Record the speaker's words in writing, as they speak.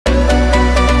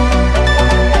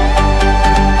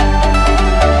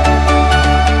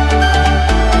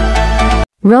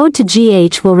Road to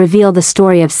GH will reveal the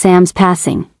story of Sam's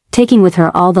passing, taking with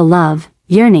her all the love,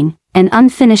 yearning, and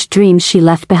unfinished dreams she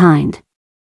left behind.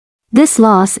 This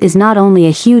loss is not only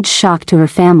a huge shock to her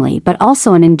family but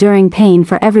also an enduring pain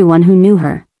for everyone who knew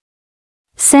her.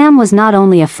 Sam was not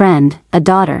only a friend, a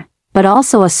daughter, but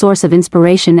also a source of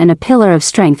inspiration and a pillar of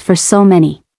strength for so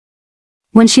many.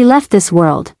 When she left this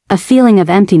world, a feeling of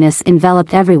emptiness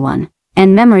enveloped everyone,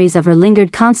 and memories of her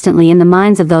lingered constantly in the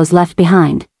minds of those left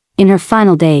behind. In her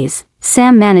final days,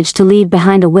 Sam managed to leave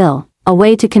behind a will, a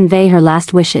way to convey her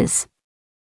last wishes.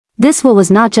 This will was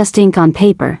not just ink on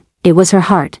paper, it was her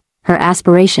heart, her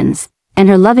aspirations, and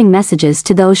her loving messages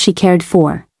to those she cared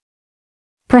for.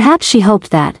 Perhaps she hoped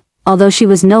that, although she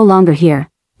was no longer here,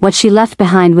 what she left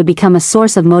behind would become a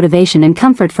source of motivation and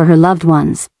comfort for her loved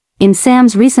ones. In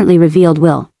Sam's recently revealed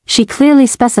will, she clearly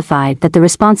specified that the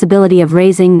responsibility of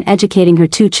raising and educating her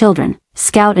two children,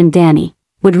 Scout and Danny,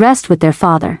 would rest with their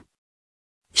father.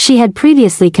 She had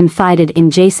previously confided in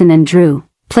Jason and Drew,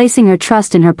 placing her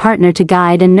trust in her partner to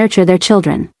guide and nurture their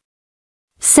children.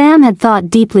 Sam had thought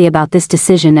deeply about this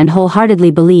decision and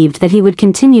wholeheartedly believed that he would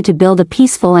continue to build a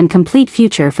peaceful and complete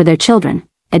future for their children.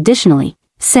 Additionally,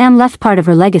 Sam left part of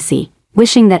her legacy,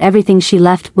 wishing that everything she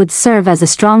left would serve as a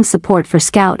strong support for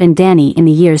Scout and Danny in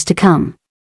the years to come.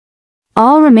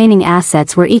 All remaining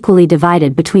assets were equally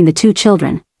divided between the two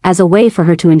children, as a way for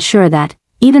her to ensure that,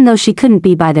 even though she couldn't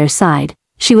be by their side,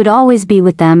 she would always be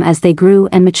with them as they grew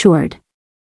and matured.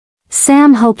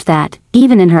 Sam hoped that,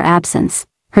 even in her absence,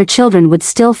 her children would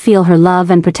still feel her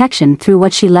love and protection through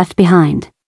what she left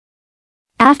behind.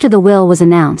 After the will was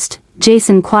announced,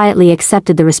 Jason quietly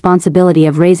accepted the responsibility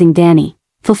of raising Danny,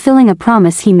 fulfilling a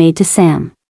promise he made to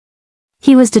Sam.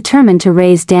 He was determined to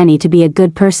raise Danny to be a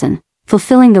good person,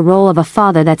 fulfilling the role of a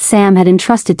father that Sam had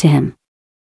entrusted to him.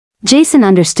 Jason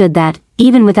understood that,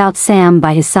 even without Sam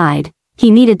by his side, he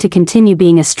needed to continue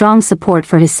being a strong support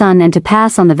for his son and to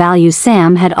pass on the values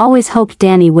Sam had always hoped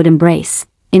Danny would embrace.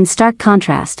 In stark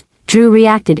contrast, Drew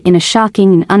reacted in a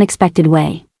shocking and unexpected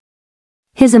way.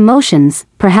 His emotions,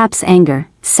 perhaps anger,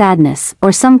 sadness,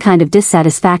 or some kind of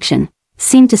dissatisfaction,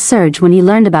 seemed to surge when he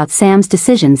learned about Sam's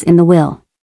decisions in the will.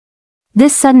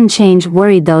 This sudden change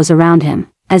worried those around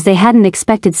him, as they hadn't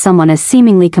expected someone as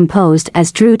seemingly composed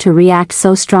as Drew to react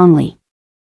so strongly.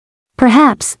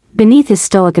 Perhaps, beneath his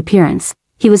stoic appearance,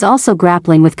 he was also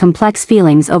grappling with complex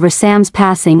feelings over Sam's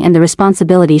passing and the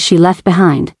responsibilities she left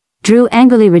behind. Drew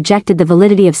angrily rejected the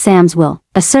validity of Sam's will,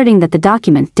 asserting that the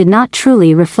document did not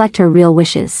truly reflect her real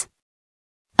wishes.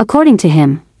 According to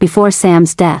him, before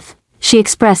Sam's death, she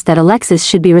expressed that Alexis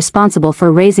should be responsible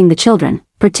for raising the children,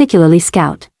 particularly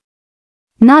Scout.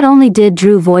 Not only did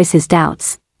Drew voice his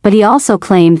doubts, but he also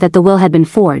claimed that the will had been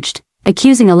forged,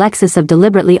 accusing Alexis of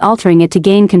deliberately altering it to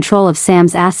gain control of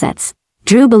Sam's assets.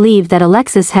 Drew believed that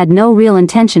Alexis had no real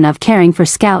intention of caring for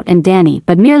Scout and Danny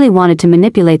but merely wanted to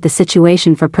manipulate the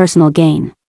situation for personal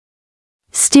gain,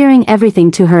 steering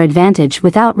everything to her advantage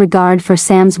without regard for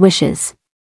Sam's wishes.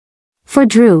 For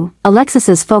Drew,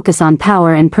 Alexis's focus on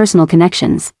power and personal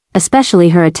connections, especially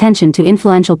her attention to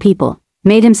influential people,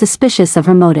 made him suspicious of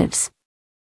her motives.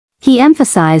 He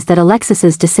emphasized that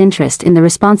Alexis's disinterest in the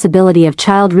responsibility of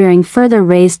child-rearing further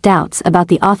raised doubts about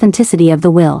the authenticity of the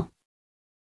will.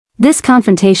 This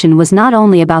confrontation was not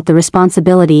only about the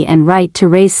responsibility and right to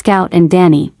raise Scout and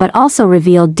Danny but also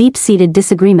revealed deep-seated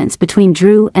disagreements between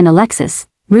Drew and Alexis,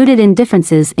 rooted in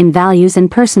differences in values and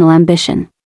personal ambition.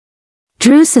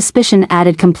 Drew's suspicion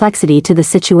added complexity to the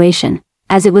situation,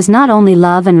 as it was not only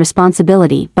love and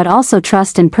responsibility but also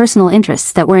trust and personal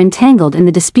interests that were entangled in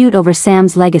the dispute over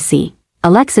Sam's legacy.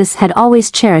 Alexis had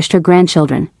always cherished her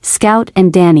grandchildren, Scout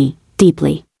and Danny,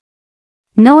 deeply.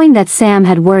 Knowing that Sam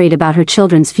had worried about her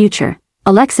children's future,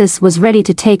 Alexis was ready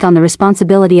to take on the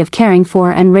responsibility of caring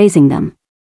for and raising them.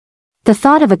 The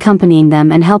thought of accompanying them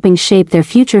and helping shape their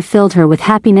future filled her with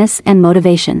happiness and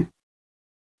motivation.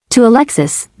 To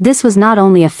Alexis, this was not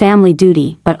only a family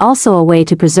duty but also a way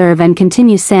to preserve and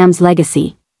continue Sam's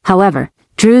legacy. However,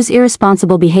 Drew's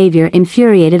irresponsible behavior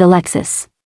infuriated Alexis.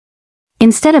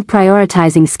 Instead of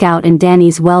prioritizing Scout and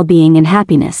Danny's well-being and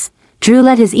happiness, Drew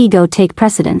let his ego take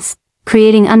precedence,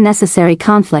 creating unnecessary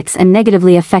conflicts and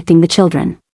negatively affecting the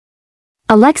children.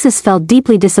 Alexis felt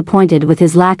deeply disappointed with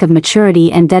his lack of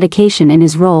maturity and dedication in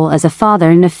his role as a father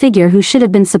and a figure who should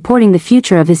have been supporting the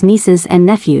future of his nieces and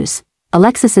nephews.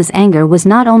 Alexis's anger was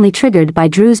not only triggered by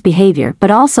Drew's behavior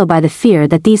but also by the fear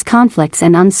that these conflicts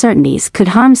and uncertainties could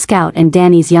harm Scout and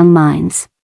Danny's young minds.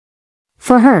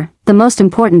 For her, the most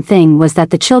important thing was that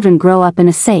the children grow up in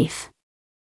a safe,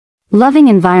 loving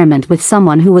environment with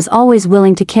someone who was always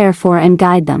willing to care for and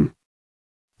guide them.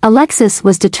 Alexis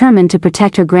was determined to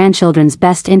protect her grandchildren's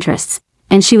best interests,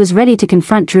 and she was ready to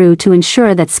confront Drew to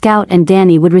ensure that Scout and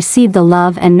Danny would receive the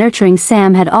love and nurturing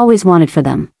Sam had always wanted for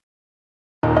them.